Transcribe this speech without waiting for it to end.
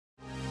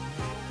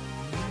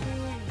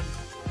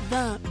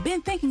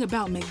Been thinking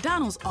about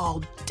McDonald's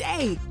all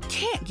day.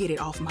 Can't get it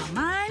off my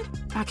mind.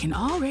 I can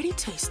already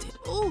taste it.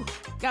 Ooh,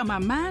 got my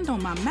mind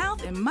on my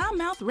mouth and my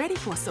mouth ready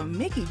for some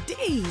Mickey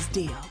D's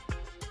deal.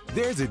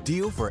 There's a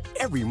deal for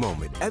every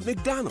moment at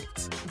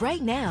McDonald's.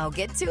 Right now,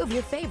 get 2 of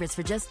your favorites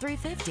for just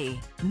 $3.50.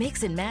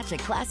 Mix and match a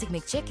classic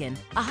McChicken,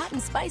 a hot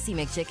and spicy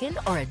McChicken,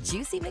 or a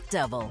juicy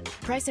McDouble.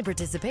 Price and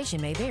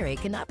participation may vary.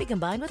 Cannot be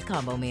combined with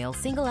combo meal.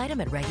 Single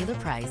item at regular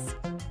price.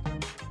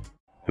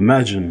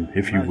 Imagine,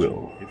 if you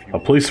will, a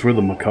place where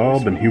the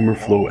macabre and humor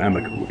flow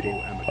amicably.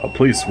 A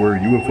place where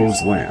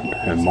UFOs land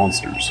and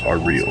monsters are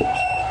real.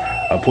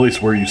 A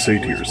place where you say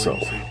to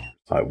yourself,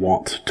 I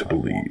want to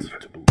believe.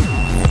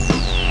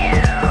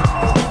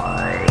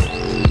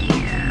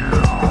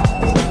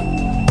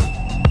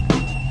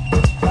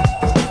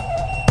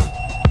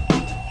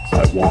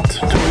 I want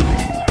to believe.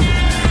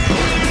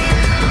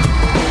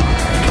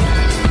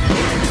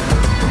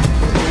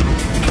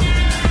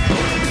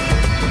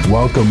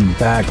 Welcome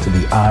back to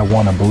the I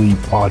Wanna Believe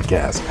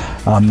podcast.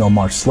 I'm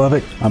Nomar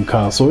Slevik. I'm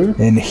Kyle Sawyer.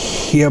 And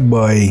here,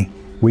 boy,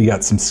 we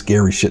got some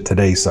scary shit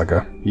today,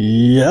 sucker.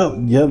 Yeah,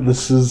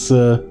 this is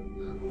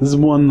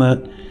one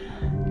that,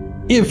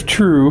 if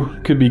true,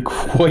 could be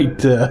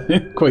quite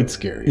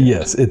scary.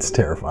 Yes, it's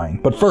terrifying.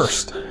 But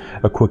first,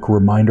 a quick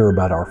reminder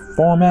about our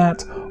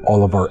format.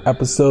 All of our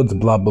episodes,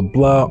 blah, blah,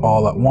 blah,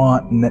 all at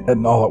once,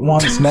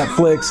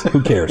 Netflix,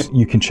 who cares?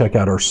 You can check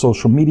out our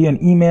social media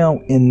and email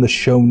in the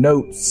show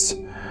notes.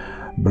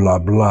 Blah,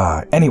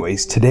 blah.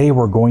 Anyways, today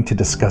we're going to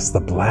discuss the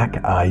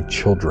Black-Eyed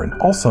Children,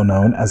 also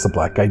known as the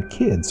Black-Eyed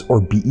Kids,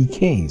 or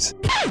BEKs.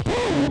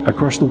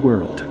 Across the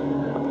world,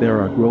 there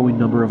are a growing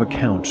number of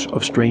accounts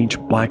of strange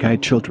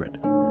black-eyed children.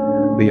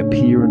 They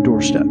appear on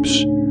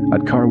doorsteps,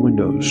 at car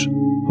windows,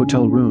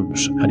 hotel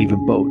rooms, and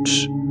even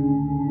boats.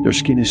 Their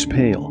skin is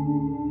pale,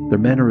 their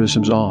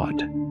mannerisms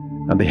odd,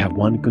 and they have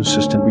one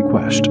consistent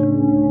request.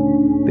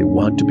 They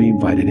want to be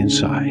invited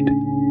inside.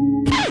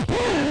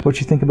 What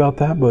you think about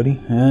that,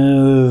 buddy?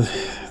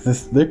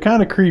 They're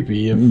kind of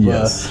creepy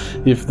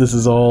if this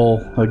is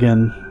all,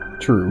 again,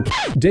 true.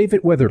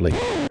 David Weatherly.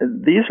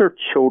 These are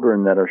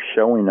children that are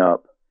showing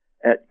up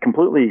at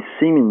completely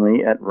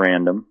seemingly at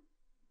random.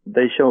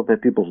 They show up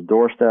at people's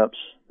doorsteps,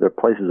 their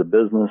places of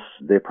business.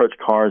 They approach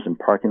cars in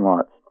parking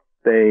lots.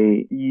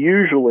 They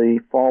usually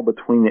fall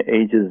between the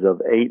ages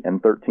of 8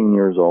 and 13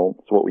 years old.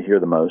 That's what we hear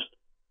the most.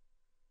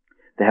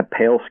 They have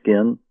pale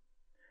skin.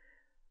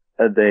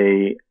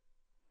 They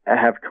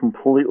have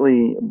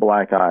completely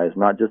black eyes,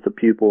 not just the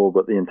pupil,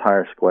 but the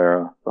entire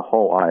sclera. The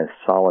whole eye is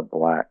solid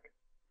black.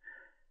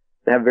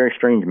 They have very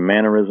strange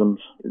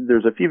mannerisms.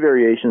 There's a few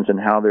variations in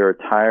how they're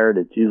attired.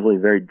 It's usually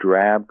very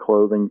drab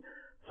clothing.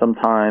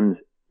 Sometimes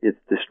it's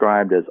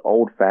described as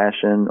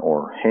old-fashioned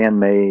or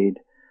handmade.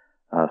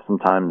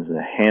 Sometimes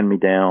a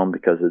hand-me-down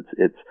because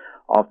it's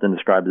often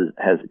described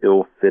as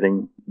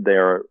ill-fitting. They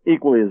are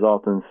equally as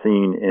often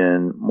seen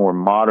in more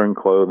modern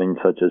clothing,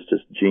 such as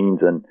just jeans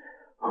and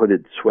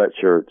hooded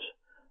sweatshirts,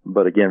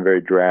 but again,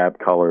 very drab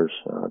colors,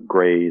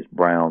 grays,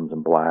 browns,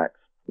 and blacks.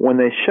 When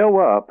they show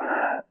up,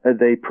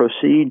 they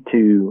proceed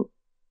to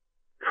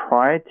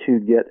try to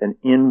get an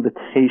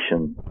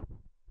invitation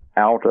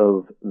out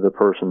of the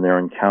person they're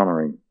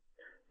encountering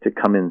to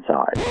come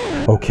inside.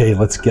 Okay,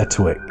 let's get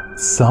to it.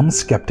 Some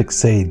skeptics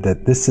say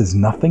that this is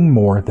nothing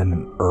more than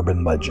an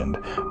urban legend,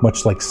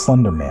 much like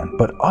Slender Man,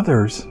 but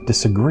others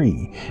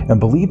disagree and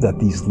believe that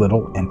these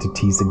little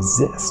entities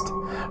exist.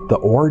 The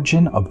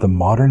origin of the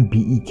modern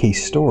BEK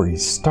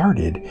stories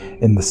started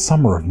in the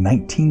summer of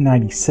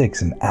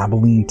 1996 in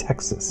Abilene,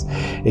 Texas.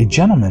 A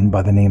gentleman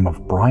by the name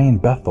of Brian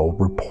Bethel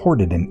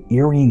reported an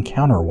eerie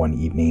encounter one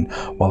evening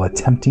while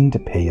attempting to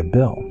pay a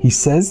bill. He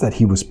says that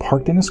he was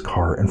parked in his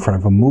car in front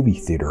of a movie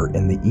theater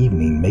in the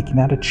evening making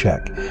out a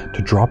check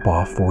to drop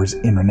off for his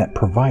internet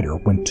provider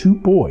when 2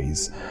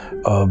 boys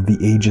of the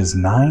ages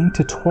 9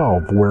 to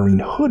 12 wearing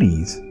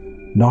hoodies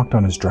knocked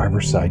on his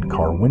driver's side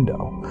car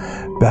window.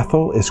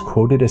 Bethel is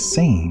quoted as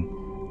saying,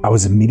 "I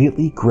was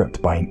immediately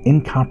gripped by an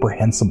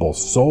incomprehensible,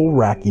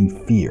 soul-racking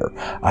fear.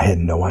 I had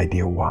no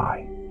idea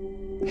why."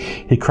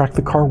 He cracked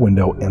the car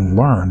window and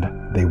learned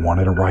they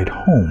wanted a ride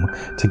home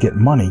to get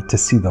money to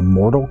see the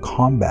Mortal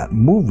Kombat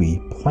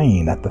movie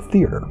playing at the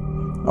theater.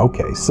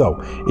 Okay,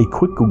 so a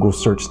quick Google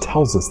search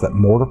tells us that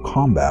Mortal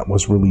Kombat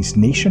was released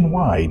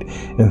nationwide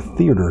in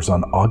theaters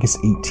on August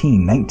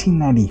 18,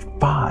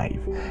 1995,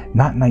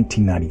 not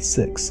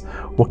 1996.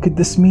 What could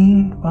this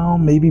mean? Well,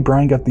 maybe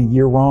Brian got the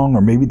year wrong,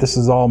 or maybe this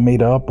is all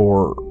made up,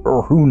 or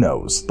who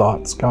knows?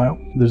 Thoughts, Kyle?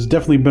 There's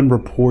definitely been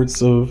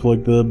reports of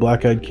like the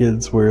Black-Eyed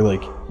Kids where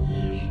like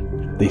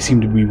they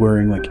seem to be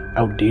wearing like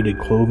outdated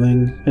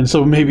clothing, and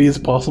so maybe it's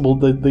possible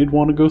that they'd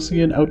want to go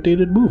see an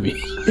outdated movie.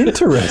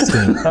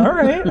 Interesting. All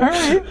right.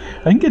 I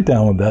can get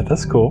down with that.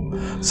 That's cool.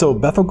 So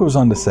Bethel goes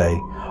on to say,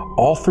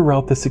 all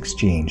throughout this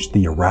exchange,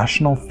 the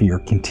irrational fear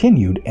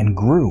continued and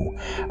grew.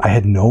 I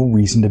had no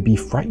reason to be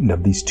frightened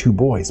of these 2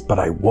 boys, but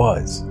I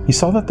was. He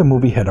saw that the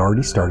movie had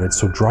already started,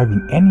 so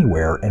driving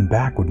anywhere and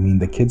back would mean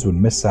the kids would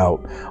miss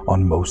out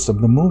on most of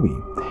the movie.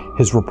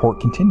 His report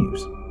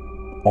continues.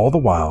 All the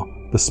while,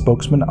 The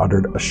spokesman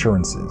uttered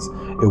assurances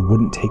it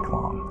wouldn't take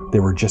long. They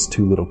were just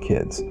 2 little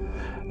kids.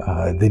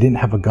 They didn't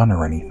have a gun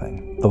or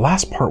anything. The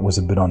last part was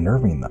a bit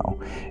unnerving, though.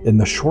 In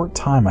the short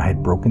time I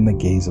had broken the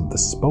gaze of the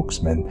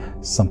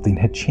spokesman, something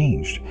had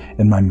changed,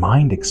 and my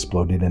mind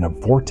exploded in a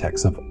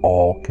vortex of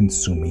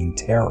all-consuming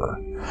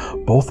terror.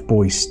 Both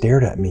boys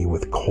stared at me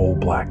with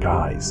coal-black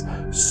eyes,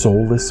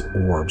 soulless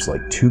orbs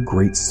like 2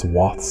 great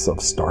swaths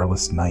of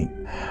starless night.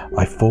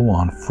 I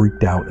full-on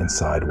freaked out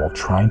inside while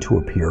trying to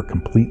appear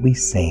completely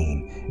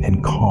sane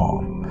and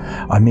calm.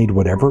 I made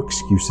whatever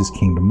excuses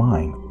came to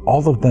mind,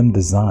 all of them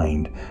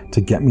designed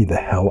to get me the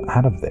hell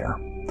out of there.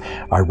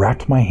 I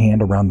wrapped my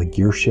hand around the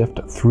gear shift,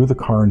 threw the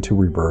car into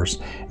reverse,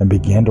 and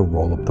began to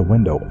roll up the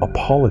window,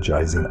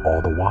 apologizing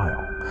all the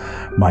while.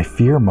 My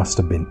fear must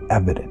have been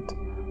evident.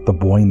 The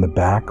boy in the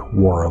back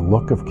wore a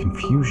look of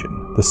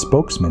confusion. The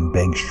spokesman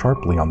banged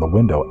sharply on the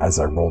window as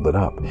I rolled it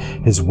up.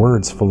 His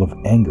words, full of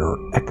anger,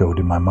 echoed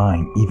in my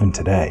mind even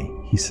today.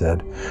 He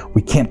said,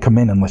 "We can't come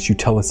in unless you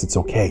tell us it's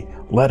okay.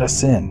 Let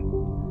us in."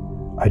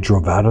 I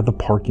drove out of the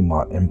parking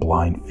lot in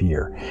blind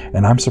fear,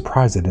 and I'm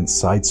surprised I didn't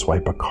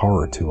sideswipe a car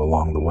or 2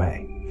 along the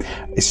way.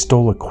 I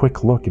stole a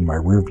quick look in my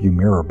rearview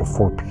mirror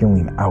before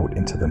peeling out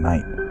into the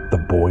night.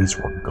 The boys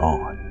were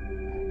gone.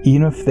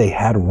 Even if they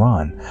had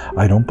run,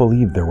 I don't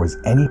believe there was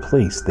any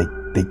place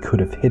they could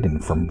have hidden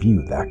from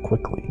view that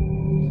quickly.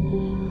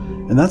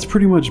 And that's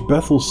pretty much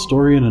Bethel's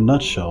story in a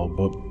nutshell,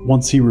 but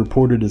once he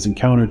reported his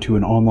encounter to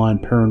an online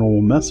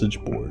paranormal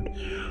message board,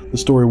 the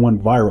story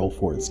went viral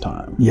for its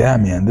time. Yeah,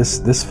 man,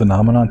 this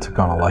phenomenon took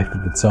on a life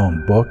of its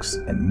own. Books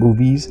and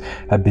movies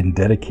have been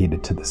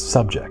dedicated to the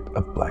subject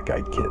of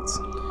black-eyed kids.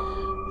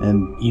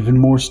 And even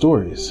more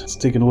stories. Let's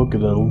take a look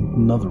at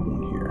another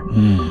one here.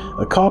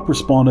 A cop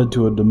responded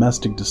to a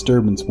domestic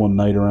disturbance one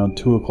night around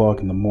 2 o'clock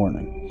in the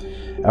morning.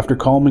 After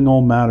calming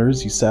all matters,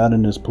 he sat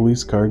in his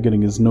police car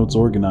getting his notes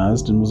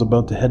organized and was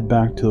about to head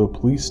back to a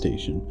police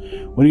station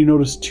when he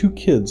noticed 2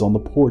 kids on the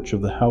porch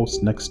of the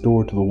house next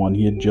door to the one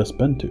he had just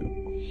been to.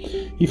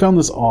 He found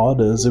this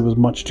odd, as it was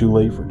much too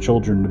late for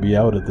children to be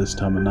out at this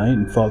time of night,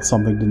 and thought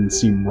something didn't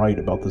seem right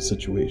about the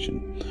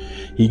situation.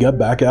 He got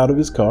back out of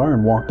his car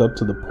and walked up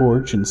to the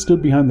porch and stood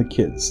behind the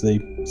kids. They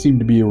seemed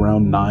to be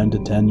around 9 to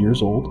 10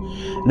 years old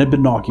and had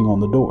been knocking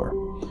on the door.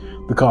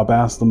 The cop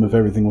asked them if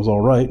everything was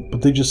all right,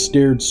 but they just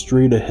stared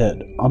straight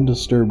ahead,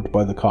 undisturbed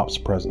by the cop's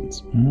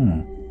presence.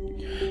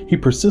 He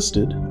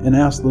persisted and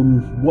asked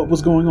them what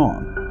was going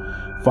on.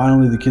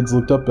 Finally, the kids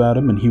looked up at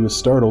him, and he was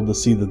startled to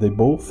see that they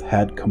both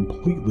had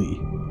completely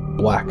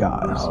black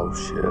eyes. Oh,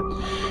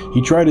 shit.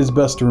 He tried his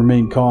best to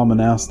remain calm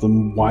and asked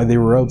them why they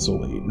were out so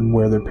late and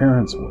where their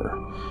parents were.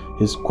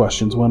 His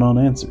questions went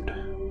unanswered.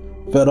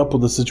 Fed up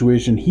with the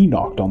situation, he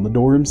knocked on the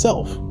door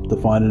himself to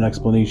find an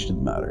explanation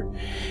of the matter.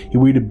 He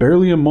waited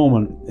barely a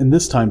moment, and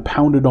this time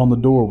pounded on the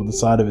door with the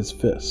side of his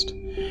fist.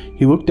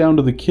 He looked down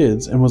to the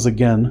kids and was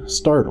again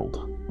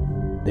startled.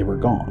 They were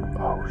gone.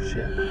 Oh,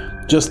 shit.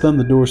 Just then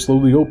the door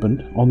slowly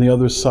opened. On the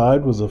other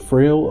side was a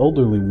frail,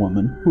 elderly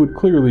woman who had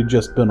clearly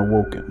just been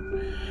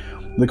awoken.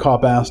 The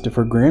cop asked if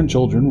her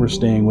grandchildren were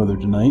staying with her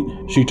tonight.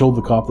 She told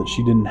the cop that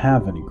she didn't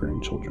have any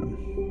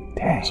grandchildren.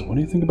 Dang. So what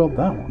do you think about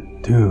that one?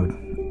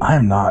 Dude,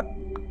 I'm not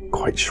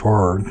quite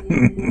sure.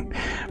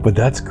 But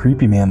that's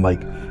creepy, man.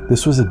 Like,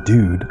 this was a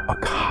dude, a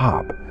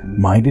cop,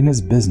 minding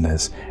his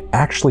business,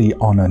 actually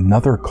on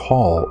another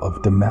call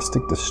of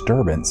domestic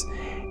disturbance,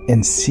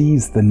 and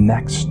sees the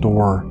next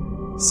door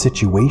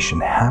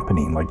situation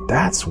happening. Like,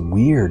 that's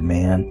weird,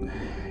 man.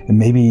 And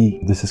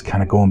maybe this is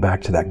kind of going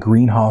back to that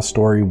Greenhouse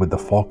story with the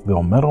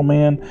Falkville Metal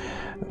Man.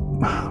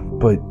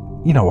 But,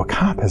 you know, a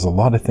cop has a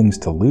lot of things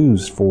to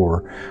lose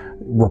for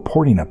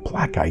reporting a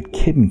black-eyed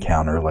kid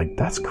encounter. Like,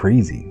 that's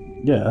crazy.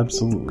 Yeah,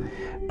 absolutely.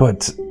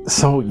 But,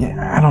 so,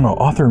 yeah, I don't know.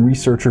 Author and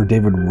researcher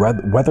David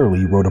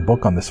Weatherly wrote a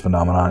book on this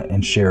phenomenon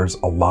and shares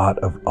a lot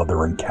of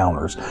other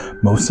encounters,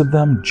 most of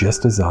them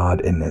just as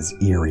odd and as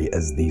eerie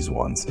as these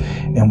ones.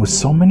 And with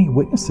so many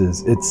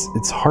witnesses,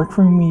 it's hard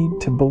for me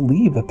to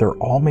believe that they're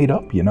all made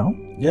up, you know?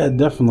 Yeah,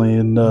 definitely.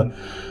 And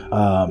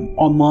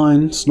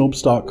online,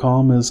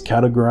 Snopes.com has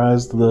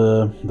categorized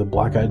the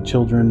black-eyed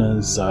children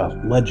as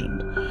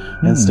legend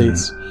and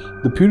states,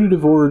 the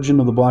putative origin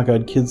of the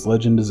black-eyed kids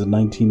legend is a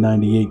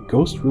 1998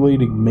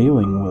 ghost-related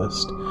mailing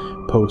list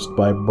post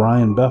by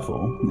Brian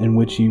Bethel, in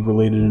which he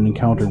related an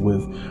encounter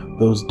with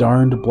those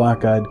darned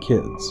black-eyed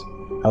kids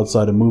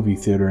outside a movie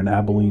theater in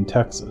Abilene,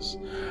 Texas.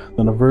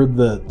 Then averred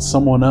that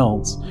someone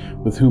else,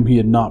 with whom he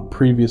had not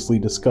previously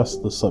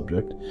discussed the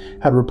subject,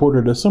 had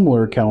reported a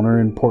similar encounter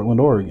in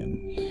Portland,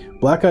 Oregon.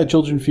 Black-eyed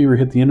children fever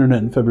hit the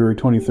internet in February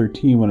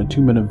 2013 when a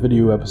 2-minute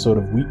video episode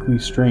of Weekly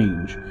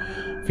Strange,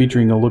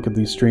 featuring a look at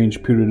these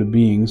strange putative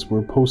beings,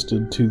 were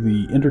posted to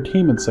the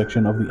entertainment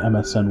section of the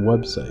MSN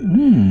website.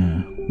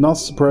 Not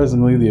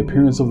surprisingly, the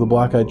appearance of the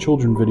Black-Eyed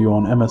Children video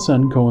on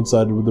MSN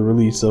coincided with the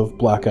release of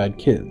Black-Eyed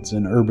Kids,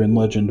 an urban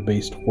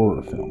legend-based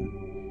horror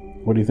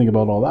film. What do you think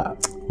about all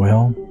that?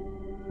 Well,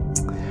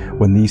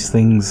 when these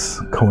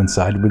things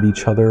coincide with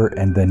each other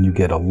and then you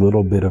get a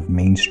little bit of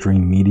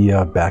mainstream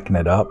media backing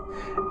it up,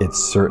 it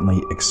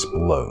certainly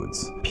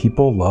explodes.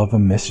 People love a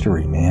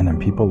mystery, man, and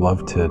people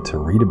love to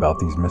read about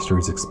these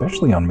mysteries,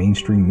 especially on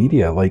mainstream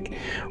media. Like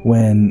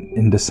when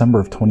in December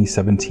of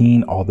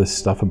 2017, all this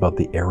stuff about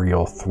the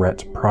aerial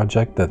threat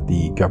project that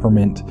the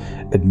government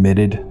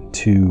admitted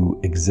to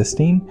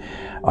existing,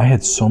 I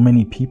had so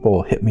many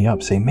people hit me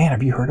up saying, man,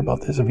 have you heard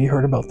about this? Have you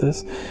heard about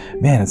this?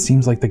 Man, it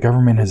seems like the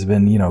government has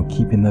been,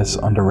 keeping this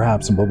under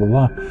wraps and blah, blah,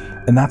 blah.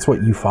 And that's what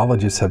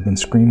ufologists have been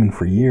screaming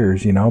for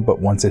years, but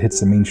once it hits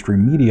the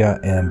mainstream media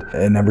and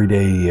an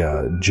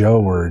everyday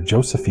Joe or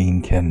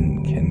Josephine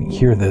can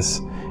hear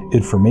this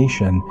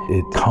information,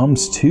 it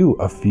comes to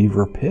a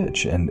fever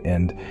pitch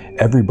and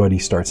everybody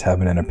starts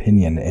having an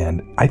opinion.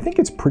 And I think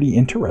it's pretty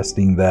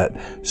interesting that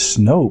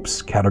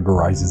Snopes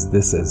categorizes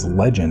this as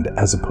legend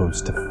as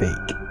opposed to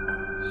fake.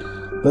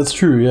 That's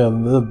true, yeah.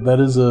 That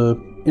is a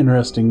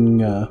interesting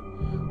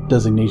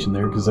designation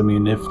there, because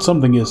if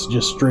something is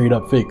just straight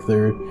up fake,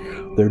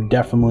 they're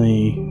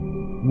definitely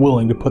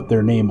willing to put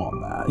their name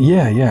on that.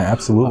 Yeah,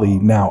 absolutely.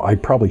 Now, I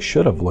probably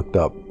should have looked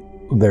up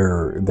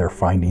their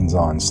findings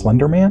on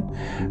Slender Man,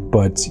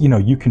 but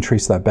you can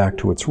trace that back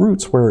to its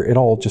roots, where it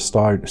all just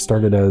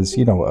started as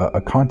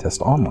a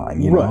contest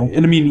online, right.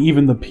 And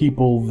even the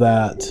people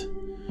that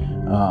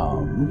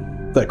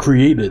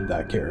created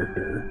that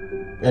character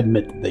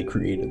admit that they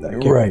created that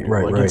character.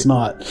 Right. It's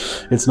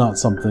not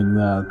something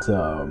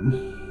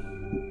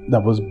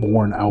that was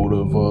born out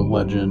of a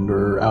legend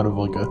or out of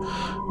like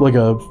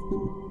a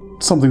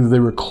something that they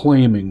were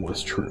claiming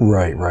was true.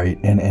 Right.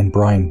 And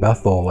Brian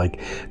Bethel,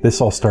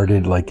 this all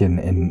started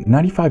in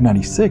 95,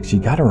 96. You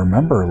got to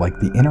remember,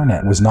 the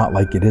internet was not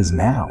like it is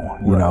now,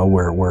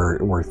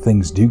 where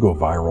things do go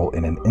viral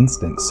in an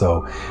instant.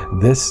 So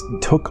this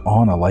took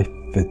on a life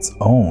of its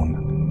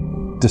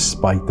own,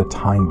 despite the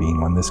time being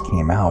when this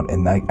came out.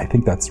 And I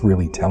think that's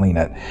really telling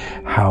at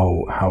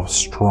how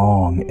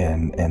strong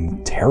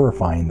and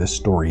terrifying this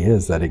story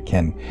is, that it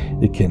can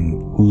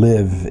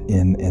live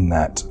in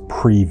that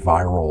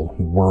pre-viral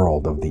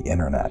world of the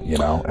internet,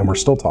 and we're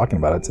still talking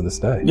about it to this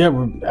day.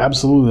 Yeah,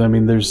 absolutely.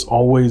 There's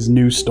always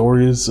new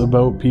stories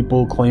about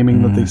people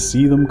claiming that they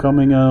see them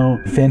coming out.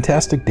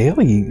 Fantastic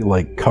Daily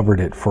covered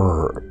it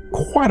for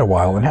quite a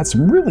while and had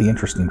some really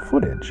interesting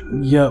footage.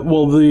 Yeah,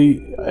 well,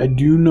 I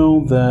do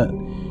know that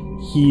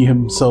he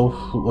himself,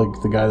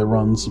 the guy that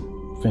runs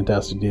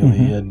Fantastic Daily,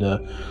 he had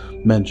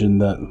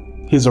mentioned that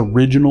his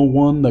original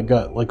one that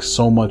got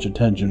so much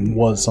attention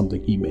was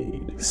something he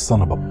made.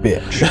 Son of a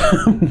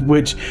bitch.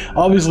 Which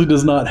obviously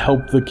does not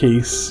help the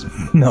case.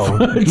 No,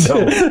 it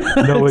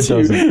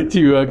doesn't.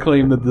 To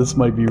claim that this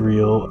might be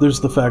real. There's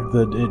the fact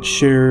that it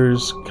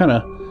shares kind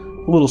of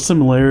a little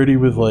similarity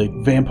with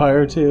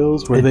Vampire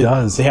Tales, where they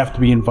have to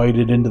be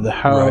invited into the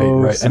house.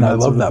 Right. And I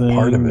love that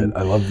part of it.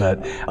 I love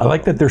that. I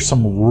like that there's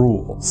some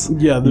rules.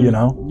 Yeah,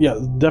 yeah,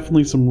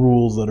 definitely some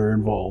rules that are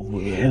involved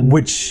with it.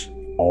 Which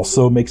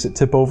also makes it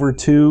tip over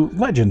to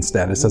legend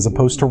status as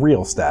opposed to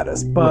real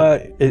status,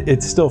 but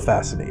it's still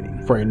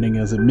fascinating. Frightening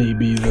as it may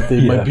be that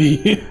they might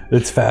be.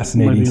 It's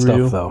fascinating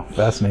stuff, though.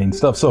 Fascinating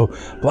stuff. So,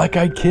 Black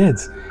Eyed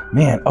Kids,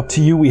 man, up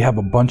to you. We have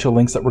a bunch of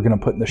links that we're going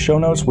to put in the show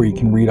notes where you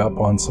can read up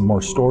on some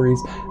more stories.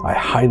 I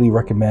highly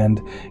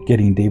recommend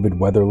getting David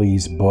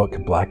Weatherly's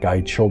book, Black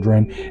Eyed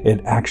Children.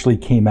 It actually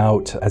came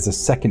out as a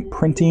second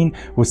printing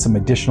with some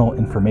additional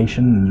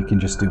information, and you can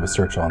just do a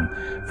search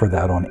for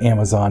that on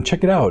Amazon.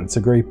 Check it out. It's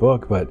a great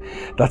book, but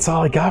that's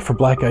all I got for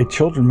Black Eyed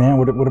Children, man.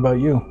 What about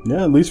you?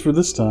 Yeah, at least for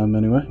this time,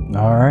 anyway.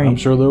 All right. I'm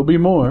sure there'll be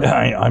more.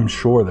 I'm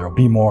sure there'll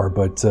be more,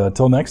 but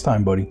till next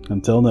time, buddy.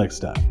 Until next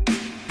time.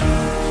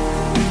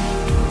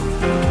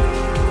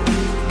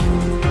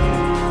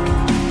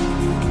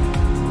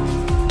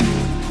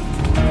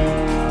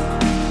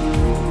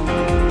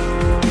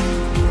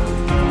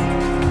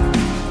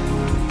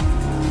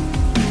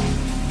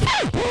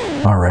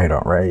 All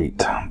right.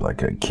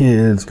 Black Eyed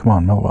Kids, come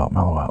on, mellow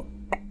out.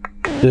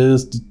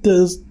 Test.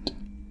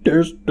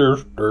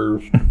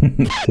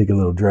 Take a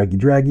little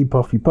draggy,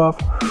 puffy puff.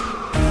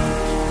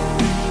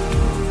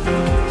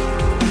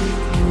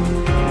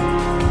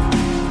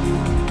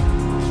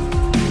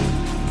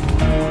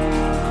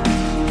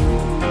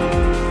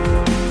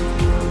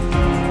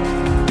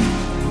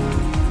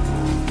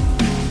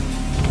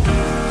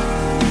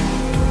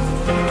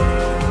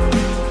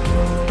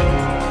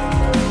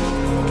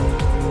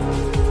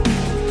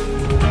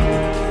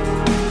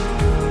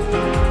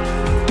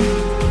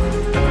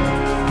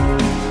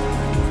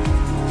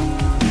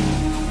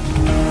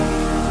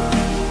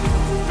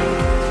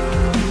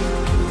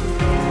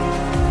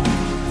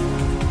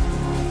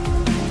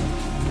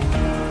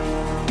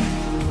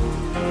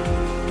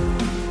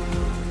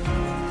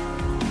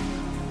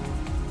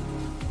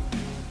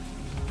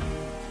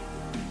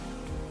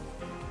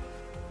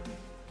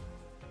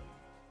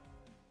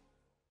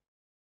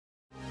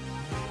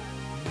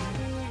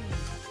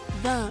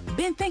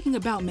 Been thinking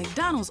about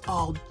McDonald's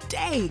all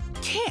day.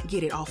 Can't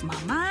get it off my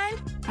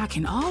mind. I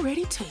can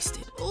already taste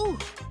it. Ooh,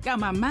 got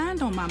my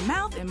mind on my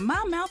mouth and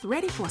my mouth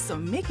ready for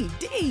some Mickey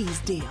D's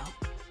deal.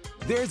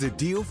 There's a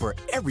deal for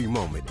every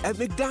moment at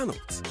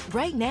McDonald's.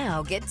 Right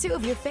now, get 2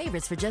 of your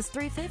favorites for just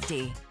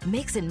 $3.50.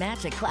 Mix and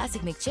match a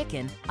classic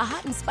McChicken, a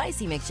hot and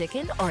spicy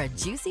McChicken, or a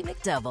juicy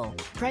McDouble.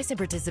 Price and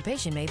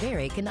participation may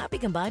vary. Cannot be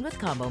combined with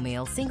combo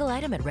meal. Single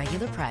item at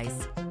regular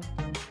price.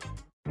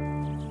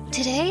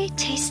 Today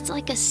tastes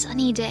like a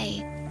sunny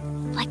day.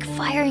 Like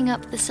firing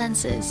up the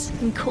senses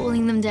and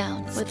cooling them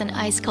down with an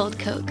ice-cold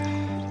Coke.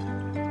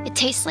 It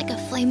tastes like a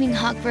flaming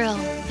hot grill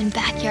and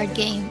backyard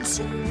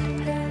games.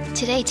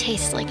 Today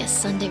tastes like a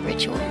Sunday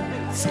ritual,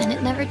 and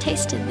it never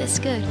tasted this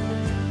good.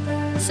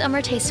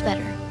 Summer tastes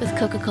better with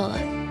Coca-Cola.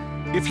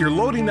 If you're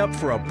loading up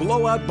for a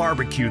blowout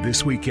barbecue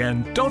this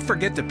weekend, don't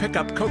forget to pick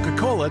up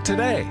Coca-Cola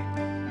today.